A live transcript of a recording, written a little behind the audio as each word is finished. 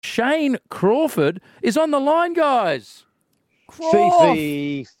Shane Crawford is on the line, guys.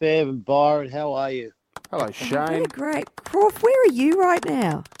 Fifi, Fev and Byron, how are you? Hello, Shane. Great. Crawford, where are you right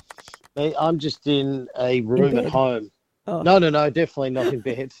now? Hey, I'm just in a room at home. Oh. No, definitely not in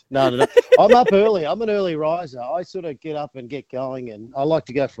bed. No. I'm up early. I'm an early riser. I sort of get up and get going, and I like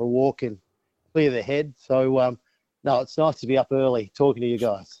to go for a walk and clear the head. So, no, it's nice to be up early talking to you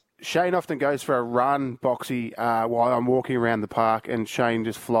guys. Shane often goes for a run, Boxy, while I'm walking around the park, and Shane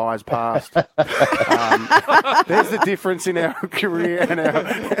just flies past. There's the difference in our career and our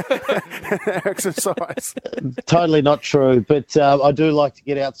exercise. Totally not true, but I do like to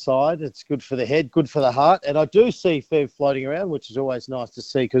get outside. It's good for the head, good for the heart. And I do see Fev floating around, which is always nice to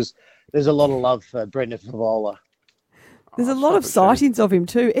see because there's a lot of love for Brendan Favola. There's a lot of sightings of him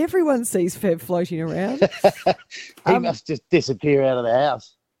too. Everyone sees Fev floating around. He must just disappear out of the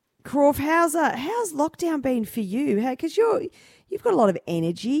house. Crawf, how's lockdown been for you? Because you've got a lot of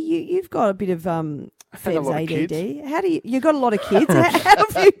energy. You've got a bit of Fev's ADD. How do you got a lot of kids? How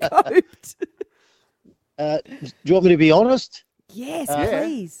have you coped? Do you want me to be honest? Yes,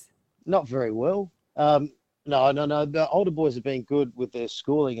 please. Not very well. No. The older boys have been good with their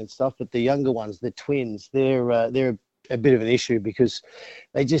schooling and stuff, but the younger ones, the twins, they're a bit of an issue because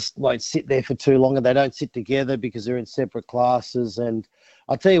they just won't sit there for too long, and they don't sit together because they're in separate classes. And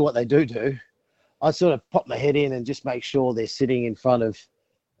I'll tell you what they do. I sort of pop my head in and just make sure they're sitting in front of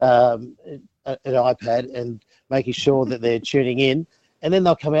an iPad and making sure that they're tuning in. And then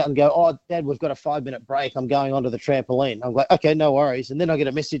they'll come out and go, "Oh, Dad, we've got a 5-minute break. I'm going onto the trampoline." I'm like, "Okay, no worries." And then I get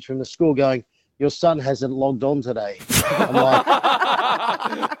a message from the school going, "Your son hasn't logged on today." I'm like,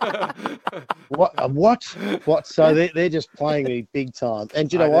 What? So they're just playing me big time.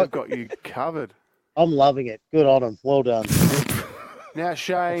 And you know what? They've got you covered. I'm loving it. Good on them. Well done. Now,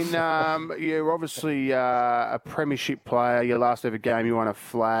 Shane, you're obviously a premiership player. Your last ever game, you won a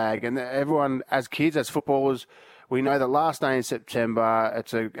flag. And everyone, as kids, as footballers, we know the last day in September,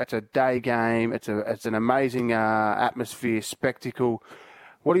 it's a day game. It's an amazing atmosphere, spectacle.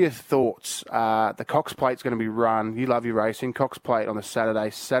 What are your thoughts? The Cox Plate's going to be run. You love your racing. Cox Plate on the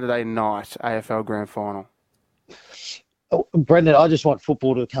Saturday night, AFL Grand Final. Oh, Brendan, I just want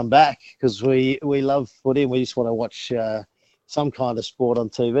football to come back because we love footy and we just want to watch some kind of sport on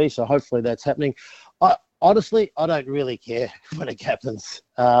TV. So hopefully that's happening. Honestly, I don't really care when it happens.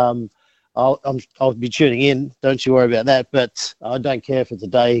 I'll be tuning in. Don't you worry about that. But I don't care if it's a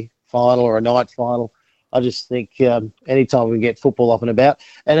day final or a night final. I just think anytime we can get football up and about,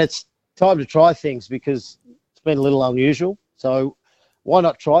 and it's time to try things because it's been a little unusual. So why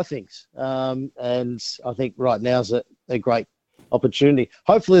not try things? And I think right now is a great opportunity.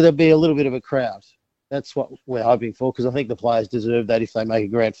 Hopefully there'll be a little bit of a crowd. That's what we're hoping for because I think the players deserve that if they make a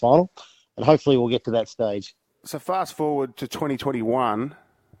grand final, and hopefully we'll get to that stage. So fast forward to 2021,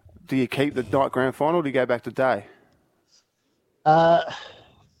 do you keep the night grand final or do you go back to day?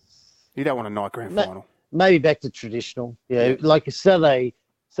 You don't want a night grand final. Maybe back to traditional. Yeah, like a Saturday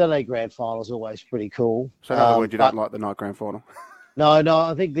grand final is always pretty cool. So in other words, you don't like the night grand final? No,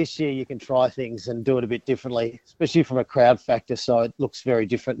 I think this year you can try things and do it a bit differently, especially from a crowd factor, so it looks very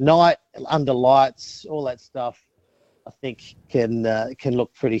different. Night, under lights, all that stuff, I think can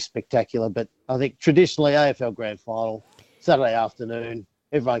look pretty spectacular. But I think traditionally AFL Grand Final, Saturday afternoon,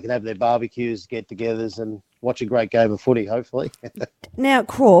 everyone can have their barbecues, get-togethers and watch a great game of footy, hopefully. Now,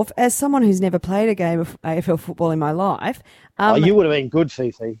 Crawf, as someone who's never played a game of AFL football in my life... you would have been good,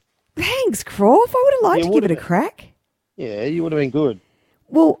 Fifi. Thanks, Crawf. I would have liked to give it a crack. Yeah, you would have been good.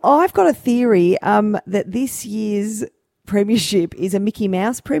 Well, I've got a theory that this year's premiership is a Mickey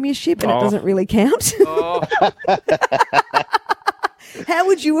Mouse premiership and it doesn't really count. How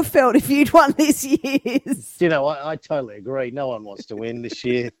would you have felt if you'd won this year's? You know, I totally agree. No one wants to win this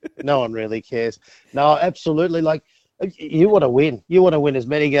year. No one really cares. No, absolutely. Like, you want to win. You want to win as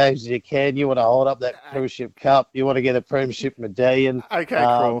many games as you can. You want to hold up that Premiership Cup. You want to get a Premiership medallion. Okay,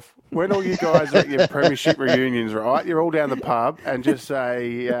 Crawf. When all you guys are at your Premiership reunions, right, you're all down the pub and just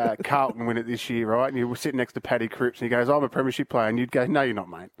say Carlton win it this year, right? And you were sitting next to Paddy Cripps and he goes, "I'm a Premiership player." And you'd go, "No, you're not,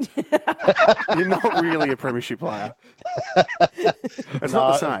 mate. You're not really a Premiership player." It's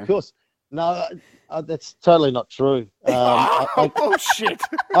not the same. Of course. No, that's totally not true. Bullshit.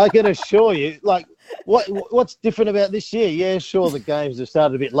 I can assure you, like, what's different about this year? Yeah, sure, the games have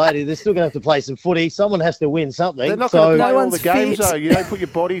started a bit later. They're still going to have to play some footy. Someone has to win something. They're not going to play all the games, though. You don't put your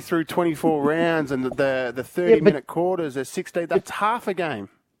body through 24 rounds and the 30-minute quarters are 16. That's half a game.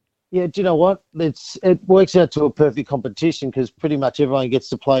 Yeah, do you know what? It works out to a perfect competition because pretty much everyone gets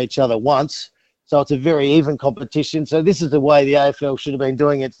to play each other once. So it's a very even competition. So this is the way the AFL should have been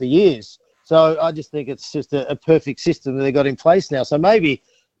doing it for years. So I just think it's just a perfect system that they got in place now. So maybe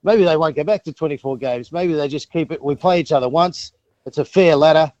maybe they won't go back to 24 games. Maybe they just keep it. We play each other once. It's a fair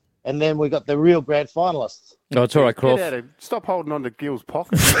ladder. And then we got the real grand finalists. Oh, it's all right, Crawford. Stop holding on to Gil's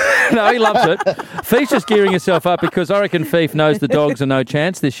pocket. No, he loves it. Fief's just gearing herself up because I reckon Fief knows the Dogs are no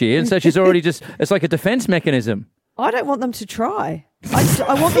chance this year. And so she's already it's like a defence mechanism. I don't want them to try.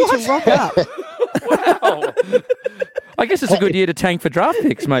 I want them to rock up. Wow. I guess it's a good year to tank for draft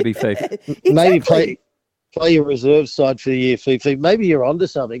picks, maybe, Fief. Exactly. Maybe play your reserve side for the year, Fifi. Maybe you're onto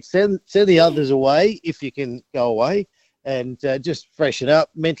something. Send the others away if you can go away. And just freshen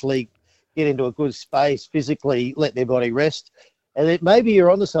up, mentally get into a good space, physically let their body rest. And then maybe you're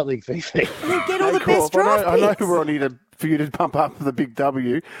onto something, Fifi. You get all the best draft I know picks. we're on here for you to pump up the big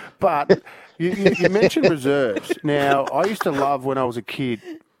W, but you mentioned reserves. Now, I used to love when I was a kid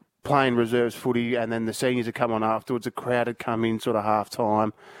playing reserves footy, and then the seniors would come on afterwards. The crowd would come in sort of half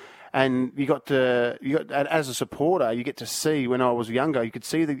time. And you got as a supporter, you get to see, when I was younger, you could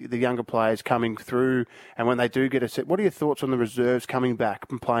see the younger players coming through, and when they do get a set, what are your thoughts on the reserves coming back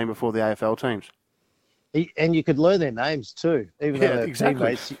and playing before the AFL teams? And you could learn their names too, even though they're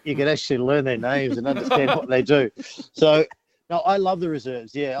teammates. You could actually learn their names and understand what they do. So, no, I love the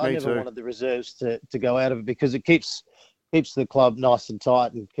reserves. Yeah, I never wanted the reserves to go out of it because it keeps the club nice and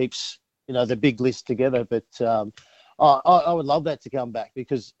tight and keeps the big list together. But I would love that to come back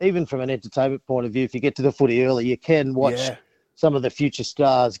because even from an entertainment point of view, if you get to the footy early, you can watch some of the future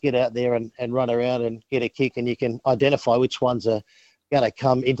stars get out there and run around and get a kick, and you can identify which ones are going to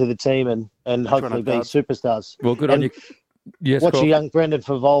come into the team and hopefully be superstars. Well, good on you. Yes, watch a young Brendan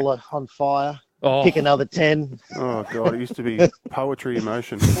Favola on fire, kick another 10. Oh, God, it used to be poetry in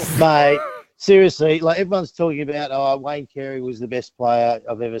motion. Mate. Seriously, like everyone's talking about, Wayne Carey was the best player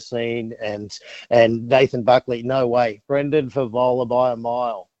I've ever seen, and Nathan Buckley. No way, Brendan Favola by a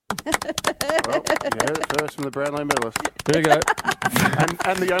mile. Well, you heard it first from the Brownlow medalist. There you go.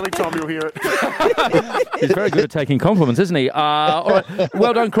 and the only time you'll hear it. He's very good at taking compliments, isn't he? All right.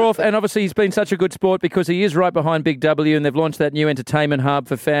 Well done, Crawford. And obviously he's been such a good sport because he is right behind Big W, and they've launched that new entertainment hub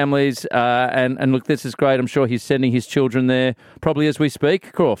for families. And look, this is great. I'm sure he's sending his children there probably as we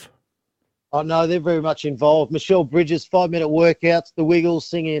speak. Crawford. Oh, no, they're very much involved. Michelle Bridges, 5-minute workouts, the Wiggles,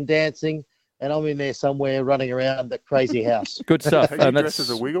 singing and dancing, and I'm in there somewhere running around the crazy house. Good stuff. And that's as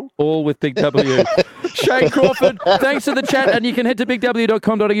a Wiggle? All with Big W. Shane Crawford, thanks for the chat, and you can head to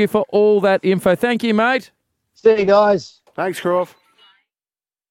bigw.com.au for all that info. Thank you, mate. See you guys. Thanks, Crawford.